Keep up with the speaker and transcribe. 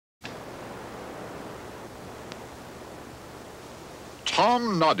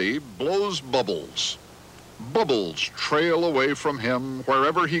Tom Noddy blows bubbles. Bubbles trail away from him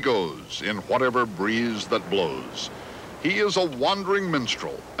wherever he goes, in whatever breeze that blows. He is a wandering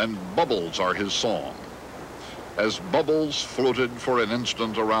minstrel, and bubbles are his song. As bubbles floated for an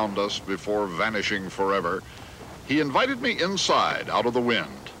instant around us before vanishing forever, he invited me inside, out of the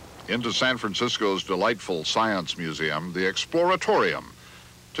wind, into San Francisco's delightful science museum, the Exploratorium,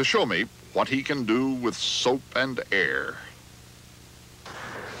 to show me what he can do with soap and air.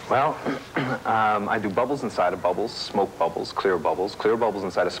 Well, I do bubbles inside of bubbles, smoke bubbles, clear bubbles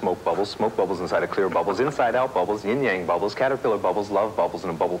inside of smoke bubbles inside of clear bubbles, inside-out bubbles, yin-yang bubbles, caterpillar bubbles, love bubbles,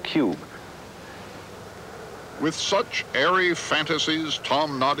 and a bubble cube. With such airy fantasies,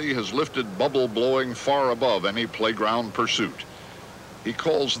 Tom Noddy has lifted bubble blowing far above any playground pursuit. He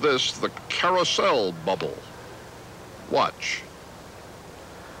calls this the carousel bubble. Watch.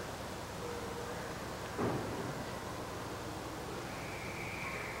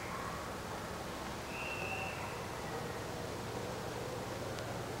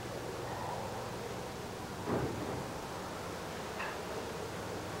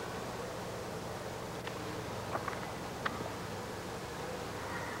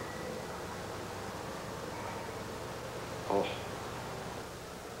 Oh.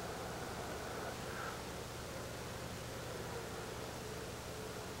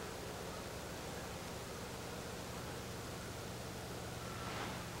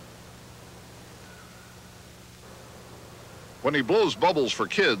 When he blows bubbles for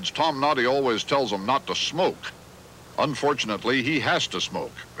kids, Tom Noddy always tells them not to smoke. Unfortunately, he has to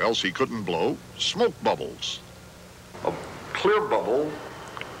smoke, else he couldn't blow smoke bubbles. A clear bubble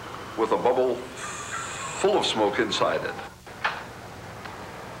with a bubble full of smoke inside it.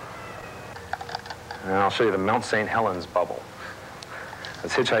 And I'll show you the Mount St. Helens bubble. I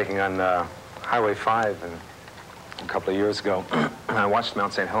was hitchhiking on Highway 5 a couple of years ago, and I watched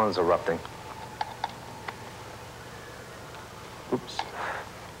Mount St. Helens erupting. Oops.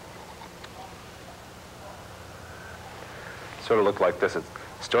 Sort of looked like this. It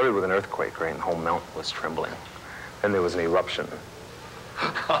started with an earthquake, right? And the whole mountain was trembling. Then there was an eruption.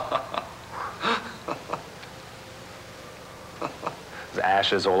 There's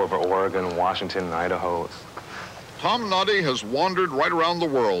ashes all over Oregon, Washington, and Idaho. Tom Noddy has wandered right around the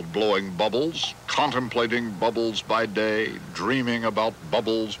world blowing bubbles, contemplating bubbles by day, dreaming about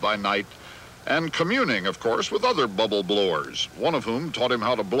bubbles by night, and communing, of course, with other bubble blowers, one of whom taught him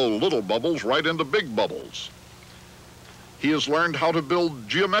how to blow little bubbles right into big bubbles. He has learned how to build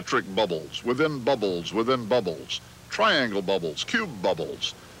geometric bubbles, within bubbles, triangle bubbles, cube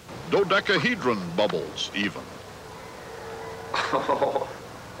bubbles, dodecahedron bubbles, even.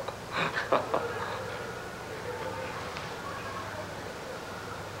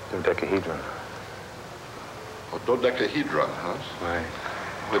 Dodecahedron. A dodecahedron, huh? Right.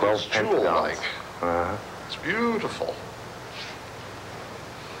 But it's jewel-like. Uh-huh. It's beautiful.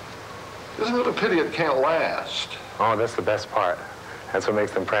 Isn't it a pity it can't last? Oh, that's the best part. That's what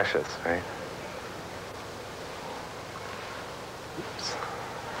makes them precious, right? Oops.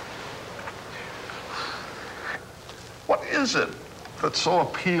 What is it that's so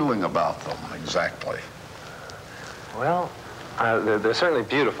appealing about them, exactly? Well, they're certainly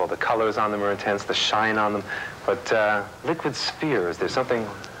beautiful. The colors on them are intense, the shine on them. But liquid spheres, there's something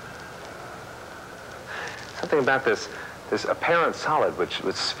about this apparent solid, which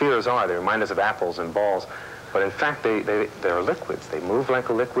spheres are. They remind us of apples and balls. But in fact, they're liquids. They move like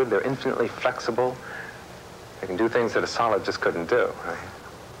a liquid. They're infinitely flexible. They can do things that a solid just couldn't do, right?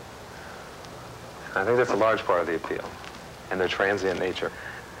 I think that's a large part of the appeal, and their transient nature.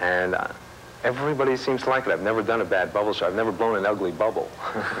 And everybody seems to like it. I've never done a bad bubble show. I've never blown an ugly bubble,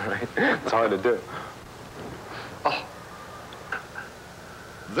 right? It's hard to do. Oh.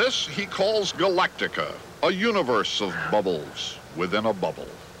 This he calls Galactica, a universe of bubbles within a bubble.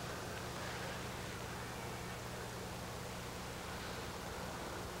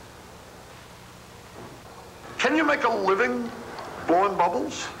 Can you make a living blowing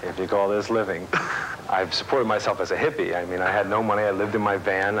bubbles? If you call this living. I've supported myself as a hippie. I mean, I had no money. I lived in my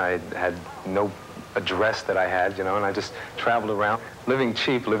van. I had no address that I had, you know, and I just traveled around. Living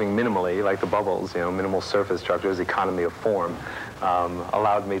cheap, living minimally, like the bubbles, you know, minimal surface structures, economy of form,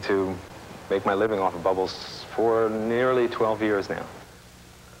 allowed me to make my living off of bubbles for nearly 12 years now.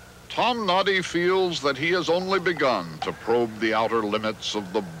 Tom Noddy feels that he has only begun to probe the outer limits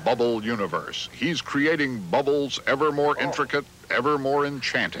of the bubble universe. He's creating bubbles ever more intricate, ever more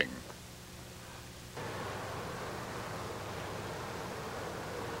enchanting.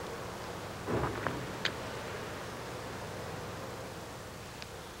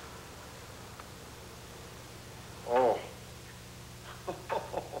 Oh.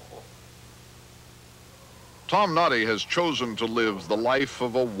 Tom Noddy has chosen to live the life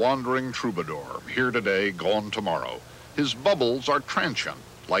of a wandering troubadour, here today, gone tomorrow. His bubbles are transient,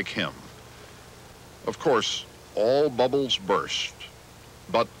 like him. Of course, all bubbles burst,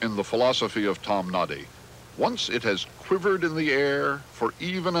 but in the philosophy of Tom Noddy, once it has quivered in the air for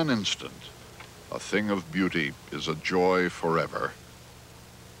even an instant, a thing of beauty is a joy forever.